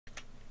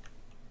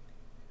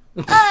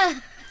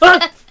Ah!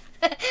 I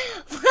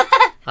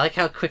like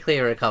how quickly he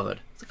recovered.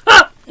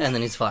 Ah! And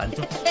then he's fine. Yeah.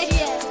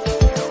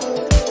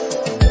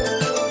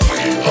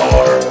 We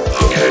are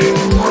the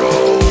Game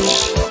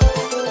Bros.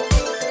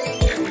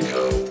 Here we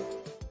go.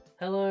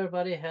 Hello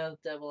everybody, how the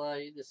devil are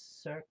you? This is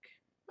Cirque.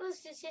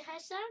 What's this, your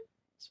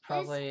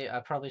hashtag? I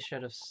probably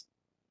should have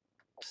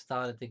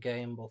started the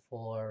game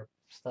before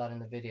starting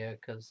the video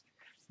because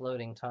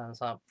loading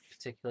times aren't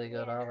particularly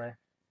good, are they?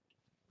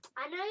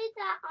 I know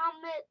that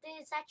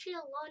there's actually a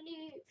lot of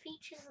new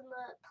features in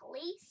the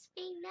police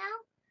thing now.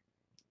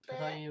 I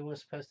thought you were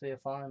supposed to be a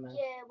fireman.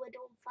 Yeah, we're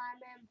doing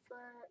fireman for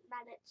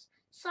medics.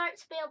 Sorry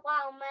it's been a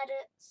while,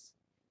 medics.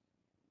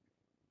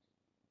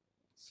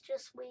 It's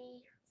just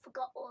we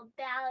forgot all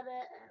about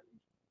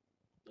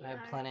it. I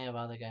have plenty of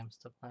other games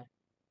to play.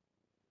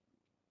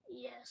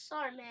 Yeah,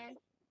 sorry, man.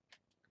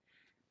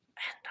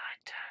 And I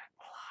don't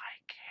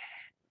like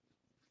it.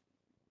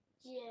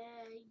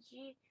 Yeah,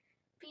 you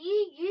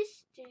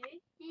used to.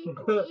 You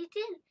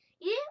didn't.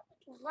 You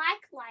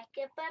like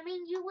it, but I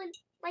mean, you weren't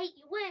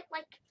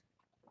like,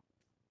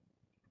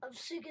 I'm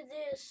sick of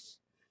this.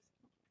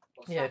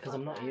 Yeah, because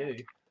I'm not you.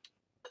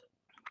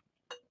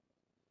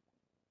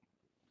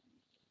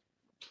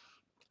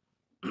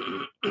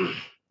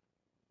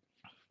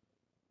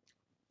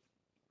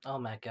 Oh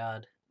my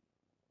god.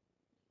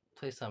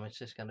 Please tell me it's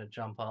just gonna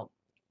jump up.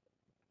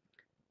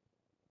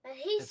 And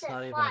he It's said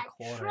not even a fire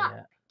quarter truck,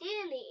 yet.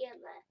 didn't he,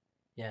 in there?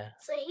 Yeah.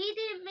 So he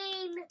didn't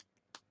mean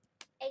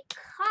a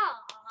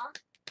car.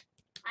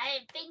 I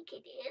didn't think he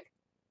did.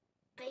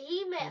 But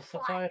he meant It's a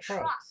fire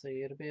truck. so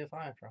you'd be a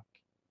fire truck.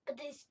 But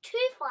there's two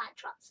fire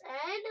trucks, and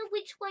I don't know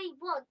which way he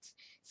wants.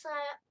 So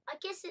I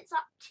guess it's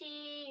up to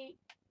me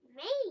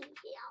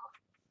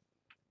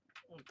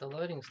here. The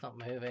loading's not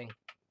moving.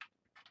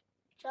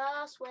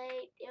 Just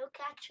wait, it'll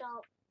catch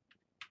up.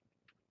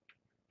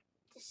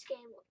 This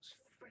game looks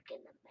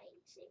freaking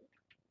amazing.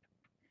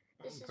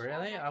 This is one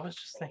of Really? my I was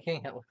just favorite-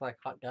 thinking it looked like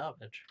hot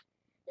garbage.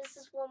 This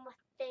is one of my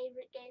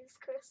favorite games,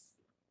 Chris.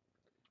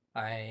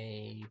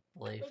 I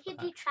believe We can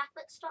that. do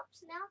traffic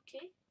stops now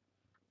too.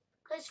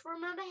 Because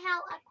remember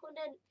how I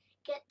couldn't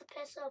get the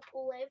person to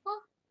pull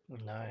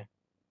over? No.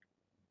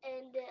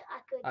 And I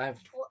could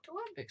I've talk to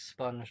him?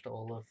 expunged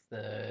all of You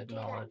the can do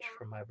that knowledge now.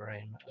 from my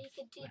brain You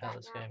can do of how that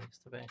this now. game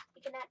used to be.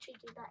 You can actually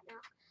do that now.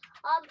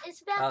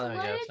 It's about Oh, to there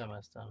we go. load. It's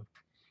almost done.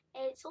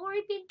 And it's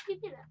already been 2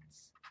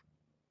 minutes.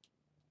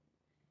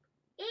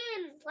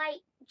 In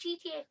like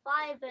GTA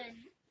 5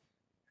 and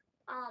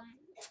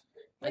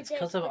It's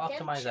because of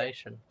Redemption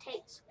optimization.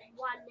 takes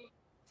 1 minute.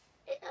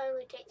 It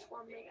only takes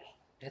 1 minute.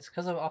 It's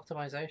because of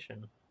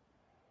optimization.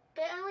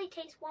 But it only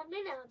takes 1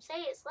 minute. I'm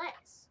saying it's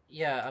less.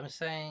 Yeah, I'm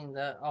saying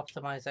that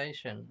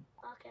optimization,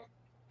 Okay.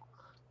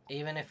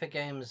 even if a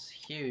game's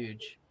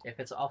huge, if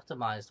it's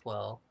optimized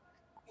well,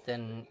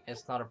 then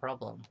it's not a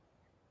problem.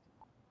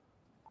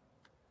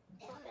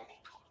 Okay.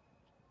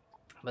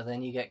 But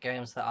then you get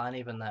games that aren't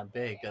even that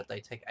big, that they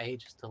take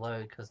ages to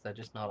load because they're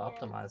just not Yeah.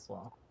 optimized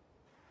well.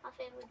 I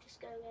think we'll just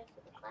go there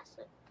for the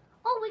classic.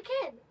 Oh, we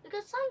can. We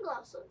got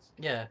sunglasses.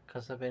 Yeah,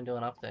 because they've been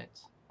doing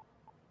updates.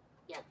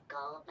 Yeah, I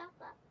forgot all about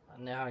that.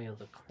 And now you're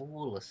the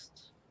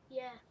coolest.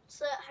 Yeah.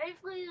 So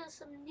hopefully there's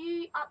some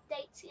new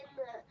updates in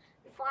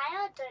the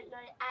fire. Don't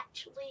know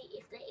actually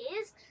if there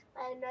is.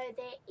 But I know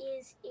there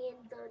is in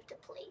the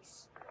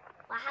police.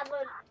 I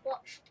haven't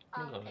watched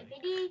a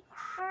video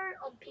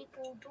on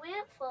people doing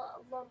it for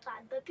a long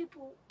time, but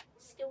people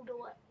still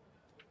do it.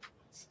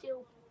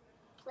 Still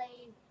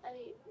play,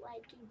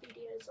 like do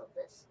videos of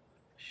this.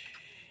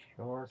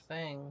 Sure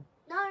thing.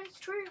 No, it's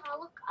true.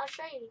 I'll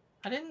show you.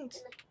 I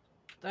didn't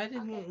Okay.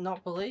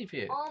 not believe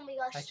you. Oh my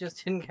gosh. I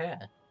just didn't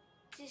care.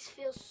 This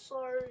feels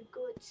so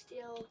good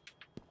still.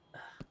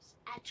 This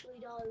actually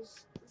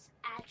does. This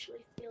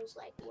actually feels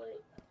like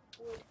wood.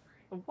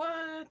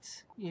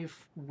 What? You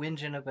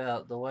whinging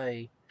about the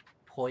way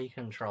Poi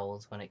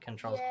controls when it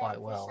controls quite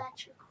well. This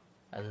actually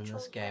And then this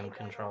controls game way better.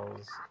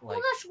 controls Oh like...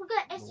 my gosh, we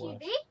got the SUV?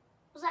 worst.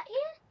 Was that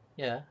here?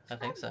 Yeah, I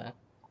think so.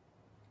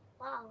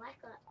 Wow, I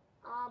like that.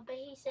 But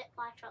he said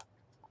fire truck.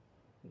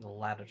 The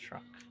ladder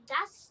truck.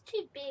 That's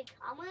too big.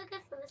 I'm gonna go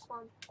for this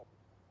one.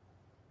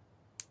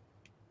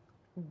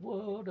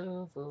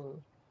 Whatever.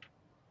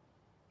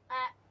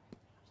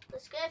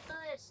 Let's go for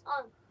this.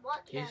 Oh,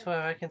 what? Can you No. just go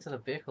back into the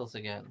vehicles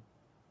again?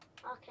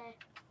 Okay.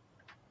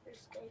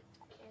 Let's go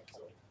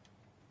cancel.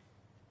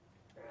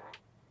 Alright.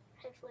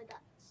 Hopefully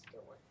that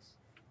still works.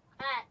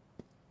 Alright.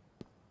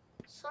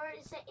 Sorry,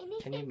 is there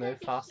anything Can you move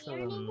over faster here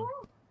than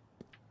anymore?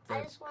 I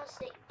the just want to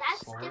see.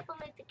 That's slower?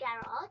 definitely the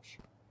garage.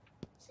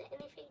 Is there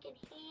anything in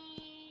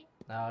here?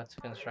 No, it's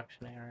a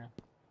construction area.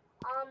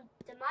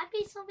 There might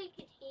be something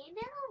in here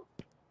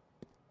now.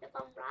 If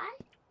I'm right.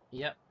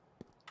 Yep.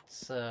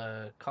 It's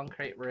a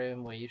concrete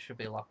room where you should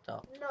be locked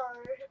up. No.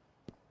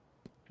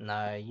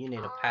 No, you need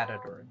a padded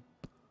room.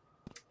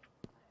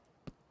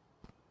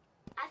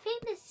 I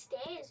think there's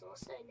stairs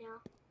also now.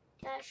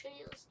 Can I show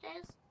you the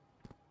stairs?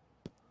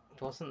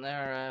 Wasn't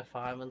there a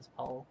fireman's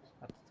pole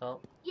at the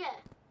top? Yeah.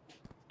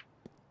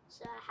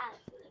 So I have.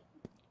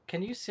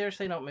 Can you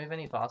seriously not move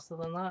any faster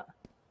than that?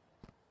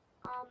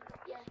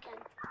 Yeah, I can.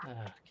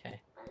 Okay.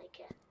 I don't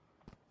care.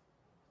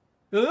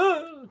 Ah!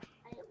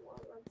 I didn't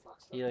want to run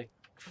faster. You like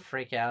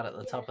freak out at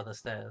the top of the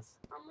stairs. Is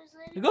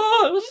there Like, anything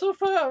oh, it in was here? so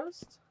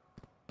fast.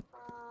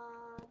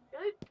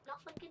 Nope,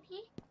 nothing in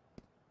here.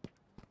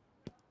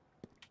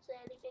 Is there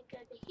anything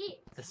over here?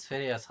 This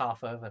video's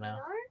half over now.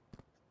 No?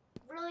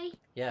 Really?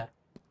 Yeah.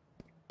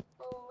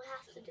 Oh, we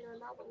have to do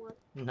another one.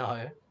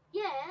 No.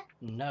 Yeah?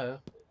 No.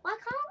 Why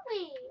can't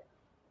we?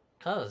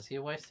 Cause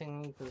you're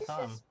wasting the This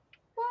time. is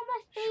one of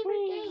my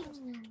favourite games,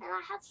 and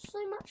I have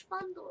so much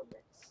fun doing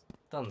this.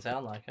 Doesn't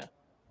sound like it.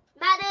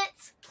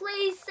 Maddox,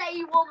 please say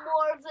you want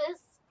more of this.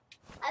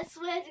 I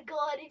swear to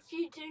God, if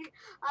you do,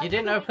 You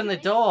didn't going open to the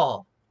be-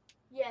 door.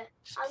 Yeah.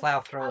 Just plow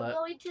through I'm it.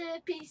 going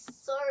to be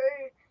so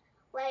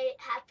like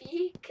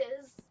happy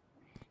because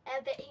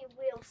I bet he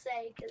will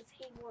say because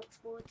he wants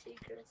more too,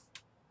 Chris.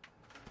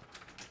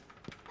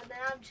 And then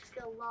I'm just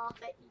gonna laugh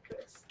at you,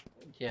 Chris.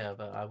 Yeah,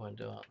 but I won't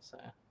do it, so.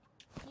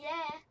 Yeah.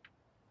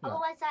 No.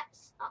 Otherwise,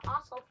 that's an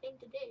asshole thing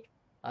to do.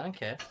 I don't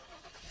care.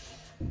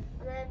 And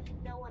then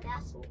no one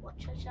else will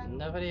watch our channel.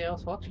 Nobody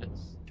else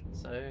watches,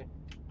 so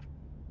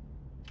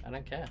I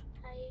don't care.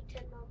 How you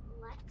turn on the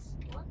lights?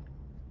 What?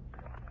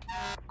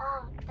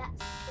 Oh,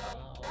 that's good.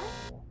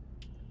 No?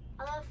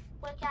 I'm gonna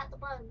work out the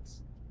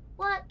buttons.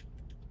 What?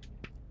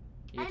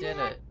 You I did didn't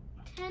it.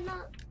 turn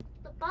on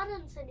the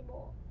buttons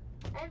anymore.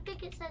 I don't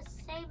think it says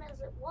same as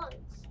it was.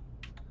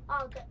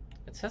 Oh, good.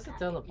 It says it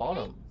down the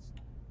bottom.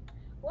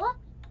 What?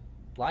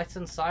 Lights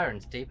and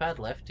sirens. D-pad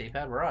left,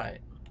 D-pad right.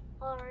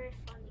 Oh, very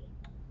funny.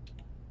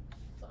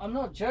 I'm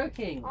not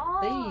joking.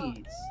 Oh.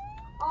 These.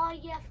 Oh,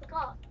 yeah, I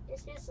forgot.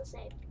 This is the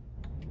same.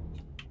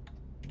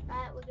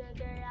 Right, we're gonna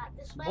go out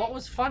this way. What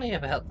was funny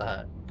about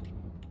that?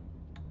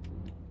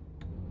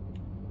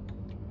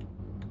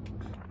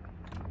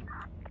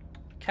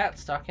 Cat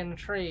stuck in a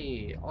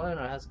tree.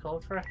 Owner has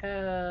called for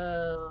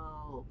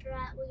help.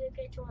 Right, we're gonna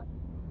go to it.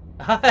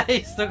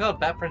 He's still got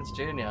Batprince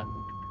Jr.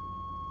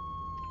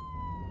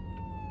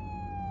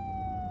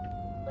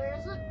 Where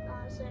is it?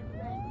 Oh, it's over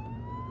there.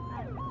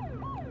 Right.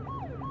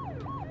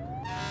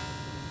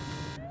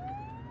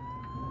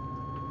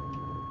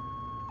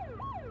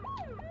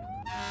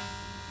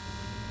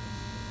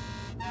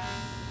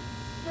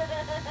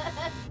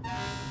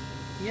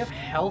 You have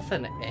health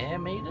and air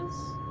meters?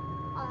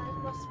 Oh,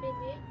 it must be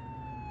me.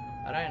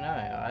 I don't know.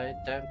 I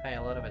don't pay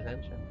a lot of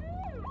attention.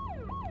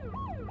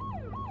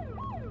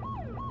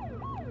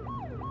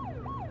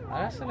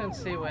 I also don't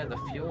see where the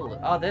fuel is.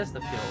 Oh, there's the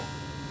fuel.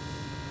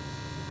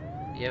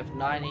 You have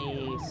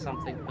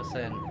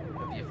 90-something%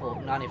 of your fuel,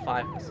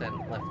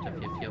 95% left of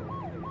your fuel.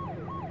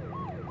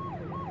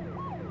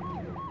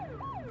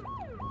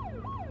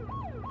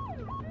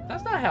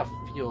 That's not how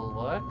fuel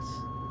works.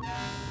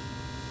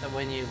 That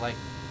when you like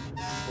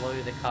slow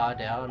the car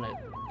down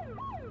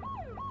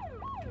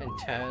and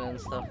turn and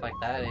stuff like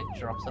that, it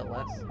drops it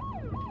less.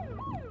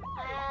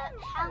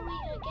 How are we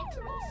gonna get to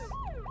this?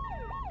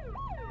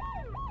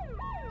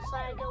 So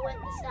I go at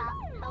the start.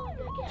 How are we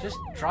gonna get Just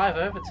drive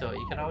over to it.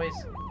 You can always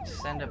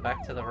send it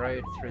back to the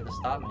road through the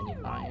start menu,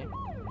 can't you?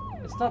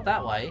 It's not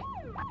that way.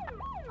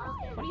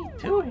 Okay. What are you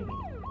doing?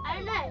 I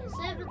don't know. It's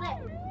over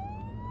there.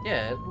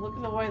 Yeah, look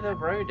at the way the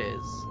road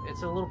is.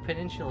 It's a little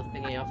peninsula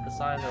thingy off the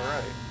side of the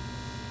road.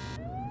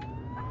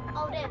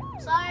 Oh damn.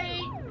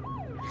 Sorry.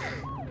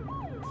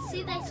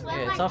 See, they swear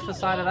Yeah, it's like off the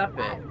side of that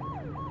bit.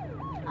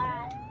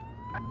 Alright.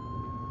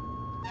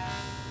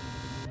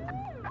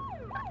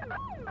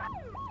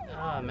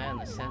 Oh man,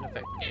 the sound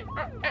effect.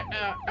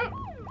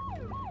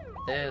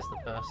 There's the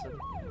person.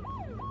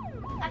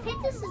 I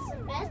think this is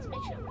the first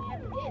mission we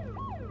ever did.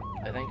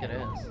 I think it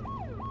is.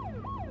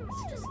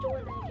 It's just doing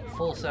it again.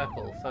 Full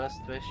circle. First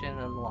mission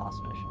and the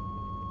last mission.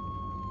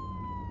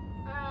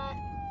 Alright.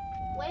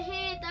 We're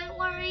here, don't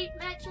worry.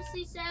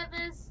 Emergency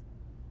servers.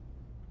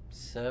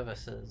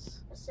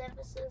 Services. The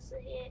services are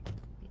here.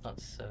 Not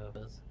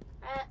servers.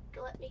 Alright,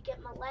 let me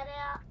get my letter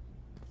out.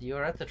 You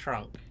are at the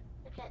trunk.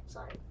 Okay,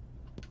 sorry.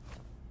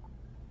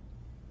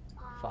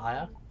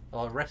 Fire?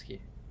 Or rescue.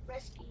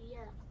 Rescue, yeah.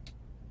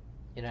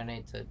 You don't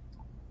need to.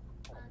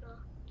 But,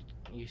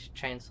 You should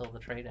chainsaw the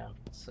tree down.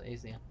 It's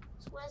easier.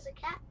 so where's the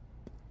cat?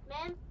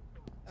 Ma'am?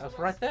 I was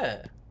right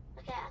there.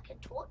 Okay, I can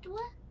talk to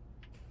her?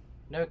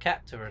 No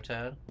cat to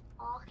return.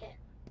 Oh, okay.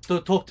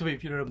 Don't talk to me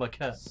if you don't have my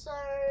cat. So,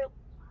 I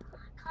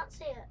can't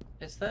see it.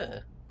 It's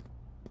there.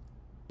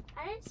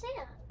 I didn't see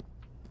it.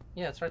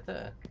 Yeah, it's right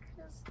there.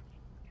 'Cause-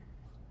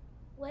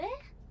 Where?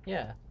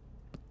 Yeah.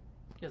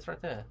 Yeah, it's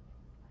right there.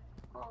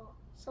 Oh,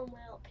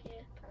 somewhere up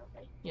here,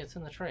 apparently. Yeah, it's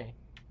in the tree.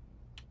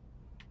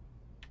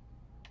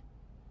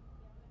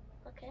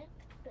 Okay,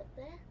 put it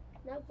there.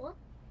 No, what?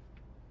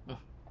 Mm.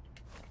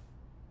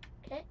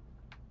 Okay,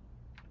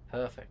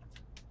 Perfect.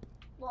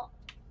 what?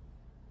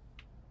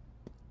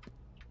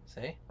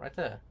 See? Right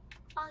there.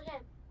 Okay.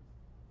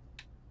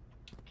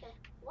 Okay,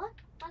 what?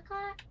 Why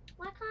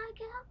can't I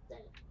get up there?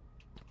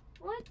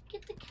 What?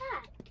 Get the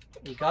cat.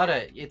 Get the You cat. got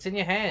it. It's in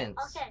your hands.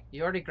 Okay.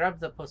 You already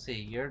grabbed the pussy.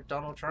 You're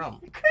Donald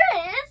Trump.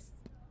 Chris!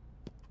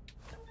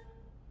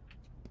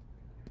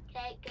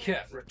 Okay, good.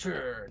 Cat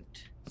returned.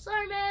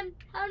 Sorry, man.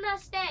 Have a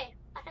nice day.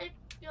 I hope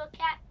your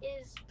cat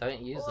is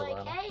Don't use the all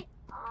ladder. okay.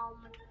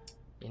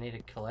 You need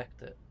to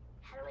collect it.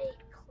 How do we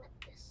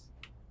collect this?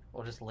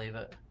 Or just leave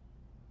it.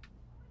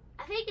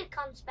 I think it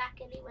comes back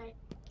anyway.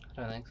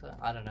 I don't think so.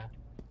 I don't know.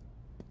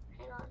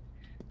 Hang on.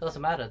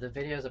 Doesn't matter. The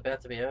video's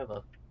about to be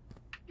over.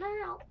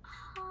 No.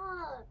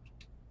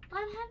 But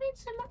I'm having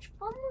so much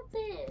fun with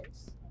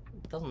this.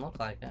 It doesn't look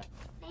like it.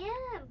 I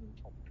am.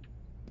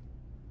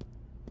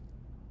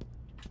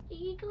 Are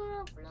you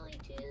gonna really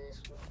do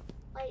this?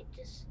 Like,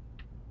 just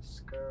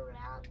screw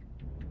around?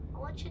 I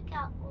want to check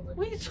out all the.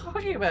 What are you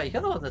talking about?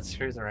 You're the one that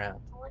screws around.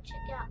 I want to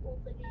check out all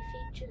the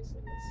new features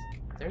in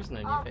this. There's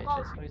no new Oh, features.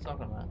 oh. What are you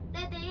talking about?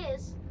 There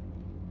is.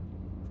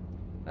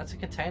 That's a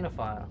container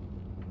file.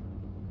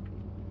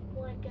 I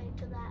want to go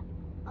to that.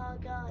 Oh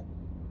god.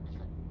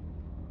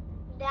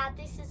 Now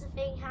this is the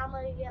thing. How am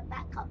I gonna get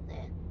back up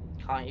there?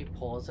 Can't you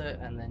pause it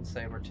and then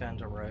say return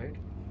to road?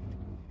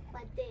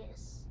 Like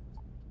this.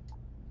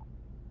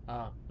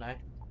 Oh, no.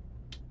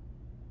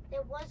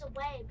 There was a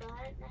way, but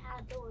I don't know how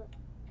to do it.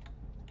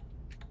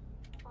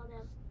 Oh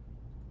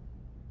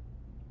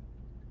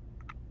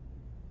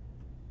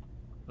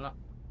no. No.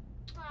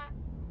 Alright.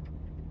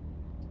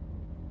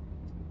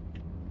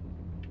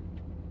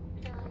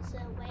 Is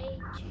there a way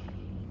to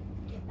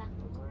get back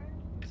on the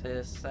road? See,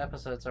 this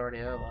episode's already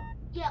over.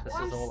 Yeah, This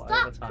well, is all I'm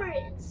stuck, overtime.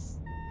 Chris.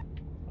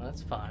 Well,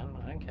 that's fine.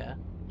 I don't care.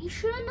 You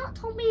should have not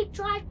told me to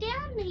drive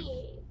down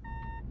here.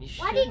 You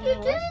Why did you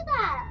shouldn't do have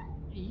that?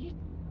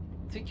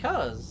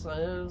 Because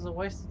it was a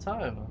waste of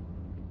time.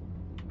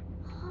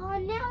 Oh,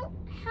 now,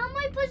 how am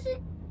I supposed to...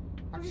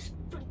 I'm just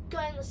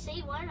going to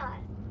see, won't I?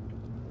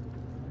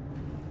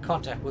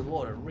 Contact with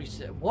water.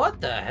 Reset. What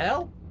the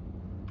hell?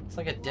 It's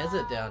like a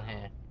desert Wow. down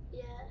here.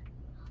 Yeah.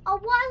 Oh,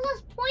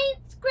 wireless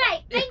points?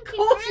 Great, thank Of you,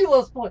 course Chris. you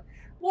lost point.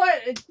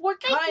 What Thank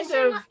you kind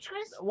so of much,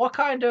 Chris. what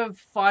kind of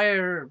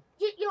fire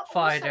You're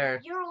fighter?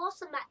 awesome. You're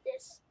awesome at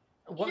this.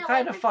 What know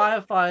kind of everything.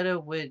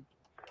 firefighter would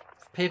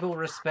people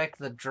respect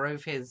that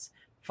drove his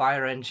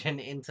fire engine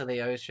into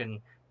the ocean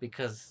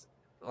because,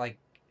 like,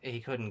 he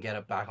couldn't get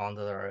it back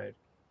onto the road?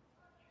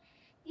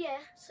 Yeah,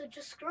 so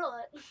just screw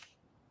it.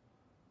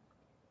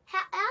 How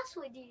else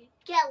would you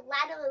get a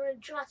ladder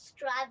and just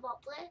drive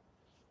up there?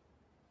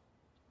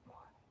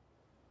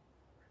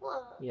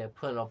 What? Yeah,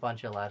 put a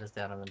bunch of ladders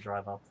down and then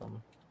drive up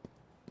them.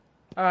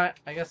 Alright,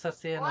 I guess that's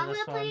the end Well, of I'm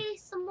this gonna one. play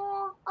some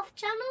more off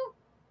channel.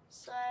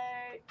 So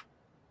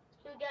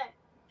here we go.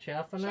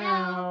 Ciao for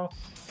Ciao.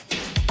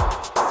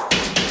 now.